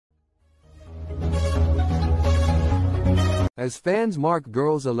As fans mark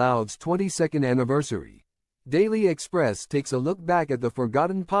Girls Aloud's 22nd anniversary, Daily Express takes a look back at the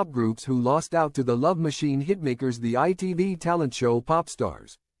forgotten pop groups who lost out to the Love Machine hitmakers, the ITV talent show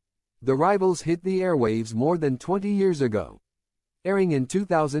Popstars The Rivals hit the airwaves more than 20 years ago. Airing in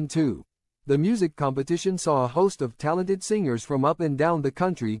 2002, the music competition saw a host of talented singers from up and down the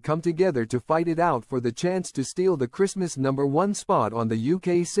country come together to fight it out for the chance to steal the Christmas #1 spot on the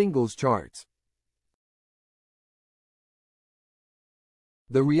UK singles charts.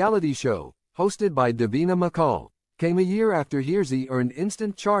 The reality show, hosted by Davina McCall, came a year after Hearsey earned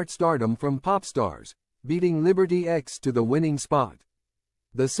instant chart stardom from Popstars, beating Liberty X to the winning spot.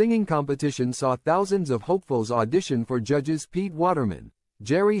 The singing competition saw thousands of hopefuls audition for judges Pete Waterman,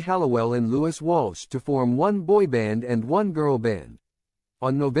 Jerry Halliwell and Lewis Walsh to form one boy band and one girl band.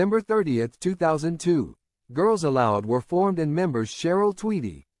 On November 30, 2002, Girls Aloud were formed and members Cheryl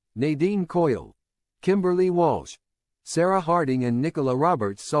Tweedy, Nadine Coyle, Kimberly Walsh, Sarah Harding and Nicola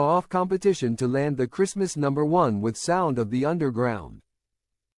Roberts saw off competition to land the Christmas #1 with Sound of the Underground.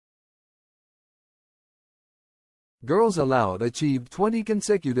 Girls Aloud achieved 20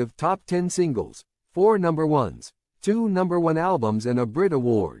 consecutive top 10 singles, 4 #1s, 2 #1 albums and a Brit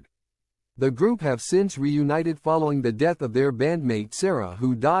Award. The group have since reunited following the death of their bandmate Sarah,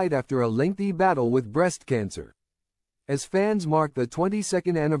 who died after a lengthy battle with breast cancer. As fans mark the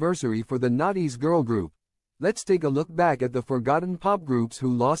 22nd anniversary for the Naughty's girl group, let's take a look back at the forgotten pop groups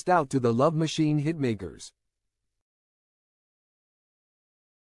who lost out to the Love Machine hitmakers.